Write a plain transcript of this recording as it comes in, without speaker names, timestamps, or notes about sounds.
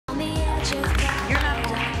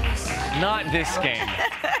Not this game.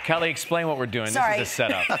 Kelly, explain what we're doing. Sorry. This is a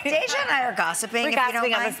setup. Deja and I are gossiping. We're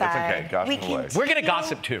gossiping on the side. That's okay. Gossip away. We're going to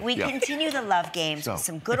gossip, too. We continue the love games with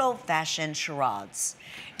some good old-fashioned charades.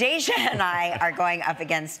 Deja and I are going up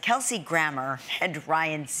against Kelsey Grammer and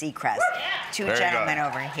Ryan Seacrest, two gentlemen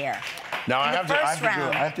over here. Now, I In the have, first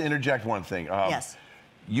round- I have to interject one thing. Yes.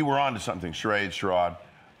 You were on to something, charade.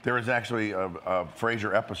 There was actually a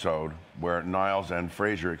Frasier episode where Niles and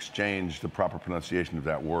Frasier exchanged the proper pronunciation of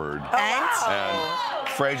that word. And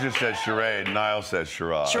Frasier says charade, Niles says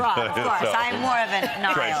charade. Charade, of course. So, I'm more of a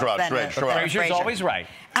Niles than a Frasier's always right.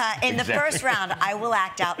 In the first round, I will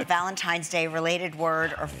act out the Valentine's Day related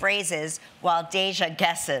word or phrases while Deja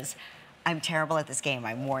guesses. I'm terrible at this game,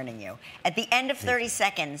 I'm warning you. At the end of 30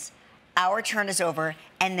 seconds, our turn is over,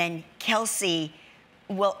 and then Kelsey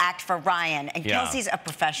will act for Ryan, and Kelsey's a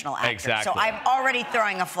professional actor. Exactly. So I'm already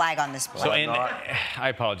throwing a flag on this board. So I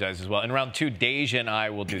apologize as well. In round 2, Deja and I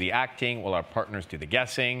will do the acting while our partners do the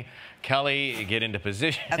guessing. Kelly, get into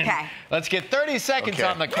position. Okay. Let's get 30 seconds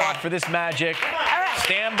on the clock for this magic. All right.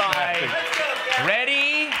 Stand by.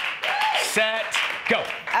 Ready, set, go.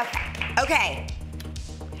 Okay.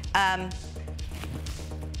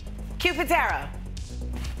 Cupid's arrow.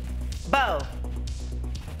 Bow.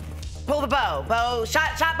 Pull the bow. Bow.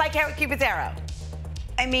 Shot by Cupid's arrow.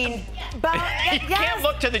 I mean, Bow. You can't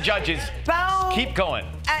look to the judges. Bow. Keep going.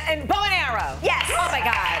 And bow and arrow. Yes. Oh my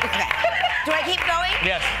God. Okay. Do I keep going?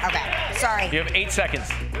 Yes. Okay. Sorry. You have 8 seconds.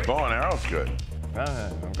 bow and arrow's good. I'm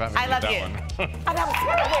glad we I did love that you. one. Oh, that was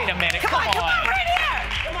Wait a minute. Come on, right here.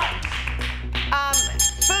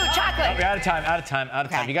 Food, chocolate. We're out of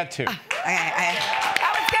time. You got 2. Okay.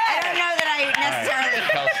 That was good. I don't know that I necessarily.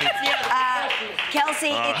 Kelsey.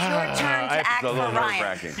 Kelsey, it's your turn to act It's a for little Ryan.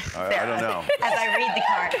 nerve-wracking. I don't know. As I read the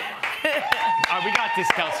card. All right, we got this,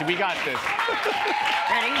 Kelsey. We got this.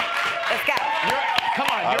 Ready? Let's go. Come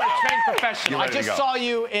on, you're a trained professional. You're I ready to just go. saw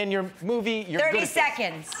you in your movie. You're 30 good at this.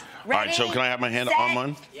 seconds. Ready? All right, so can I have my hand set, on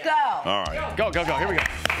mine? Go. All right. Go. Here we go.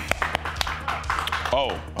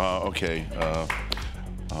 Oh, okay.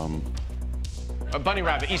 A bunny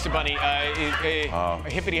rabbit, Easter bunny,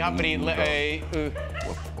 hippity hoppity. I'm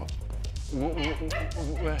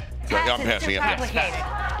passing it. Complicated.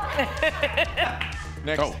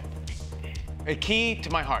 Next. Oh. A key to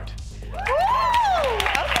my heart. Woo!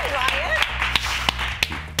 Okay,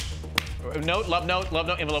 Ryan. Note, love note,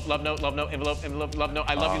 envelope, love note, envelope, love note.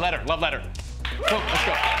 I love you letter, love letter. Boom, let's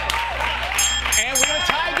go. And we're gonna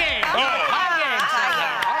tie game. Tie game.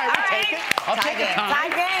 All right, we'll take it. I'll take the time. Tie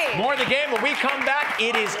game. More of the game. When we come back,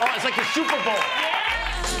 it is on. It's like the Super Bowl.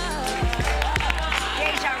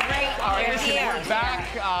 Deja, All right, right listen, here. we're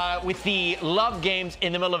back with the love games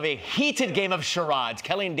in the middle of a heated game of charades.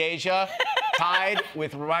 Kelly and Deja tied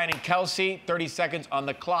with Ryan and Kelsey. 30 seconds on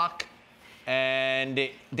the clock. And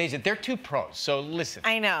Deja, they're 2 pros, so listen.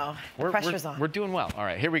 I know. Pressure's on. We're doing well. All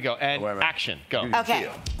right, here we go. And Wait a minute. action, go. Okay.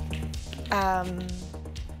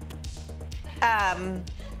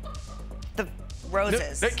 The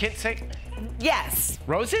roses. Can't say Yes.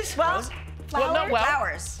 roses? Well, Well, no, well.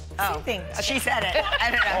 Flowers. Same thing. She said it.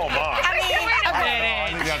 I don't know. Oh, my. I mean, I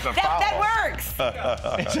think that's a foul. that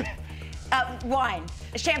works. Wine.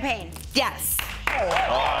 Champagne. Yes.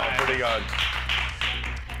 Oh, pretty good.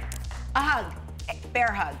 A hug.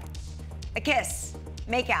 Bear hug. A kiss.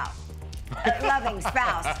 Make out. A loving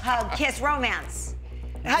spouse. Hug. Kiss. Romance.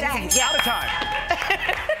 Hugs. Out of time.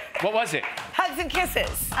 What was it? Hugs and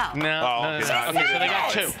kisses. Oh. No. okay. Okay, so they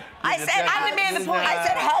got 2. I said I'm the man of the point. I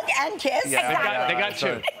said hug and kiss. They got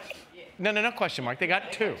 2. No, question mark. They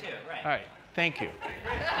got 2. All right, thank you.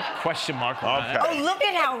 Question mark. Okay. Oh, look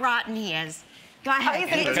at how rotten he is. Go ahead.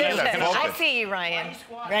 I see you, Ryan.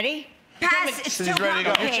 Ready? Pass. It's too She's ready to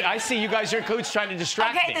go. complicated. I see you guys are coach trying to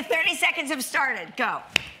distract Okay, me. the 30 seconds have started. Go.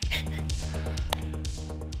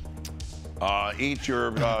 Eat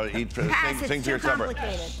Pass, sing it's to your too supper.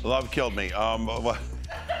 complicated. Love killed me. What?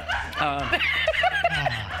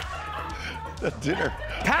 Dinner.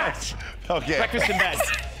 Pass. Okay. Breakfast in bed.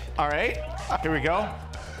 All right, here we go.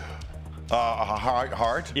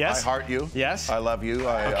 Heart. Yes. I heart you. Yes. I love you.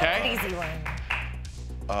 Okay. Easy one.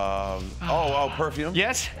 Perfume.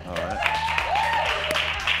 Yes. All right.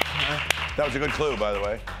 That was a good clue, by the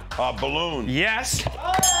way. Balloon. Yes. Oh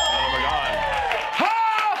my God.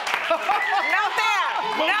 No fair.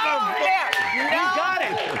 No fair. We got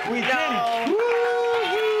it. We did it.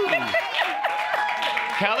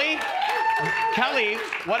 Kelly,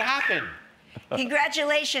 what happened?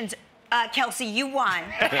 Congratulations, Kelsey, you won.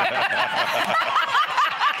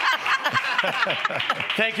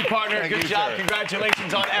 Thank you, partner. Thank Good you, job. sir.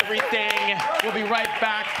 Congratulations on everything. We'll be right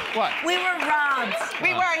back. What? We were robbed.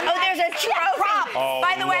 We were. Oh, there's a trophy. Oh,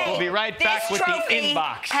 By the way, be right back This with the trophy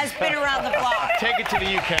inbox. has been around the block. Take it to the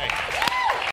UK.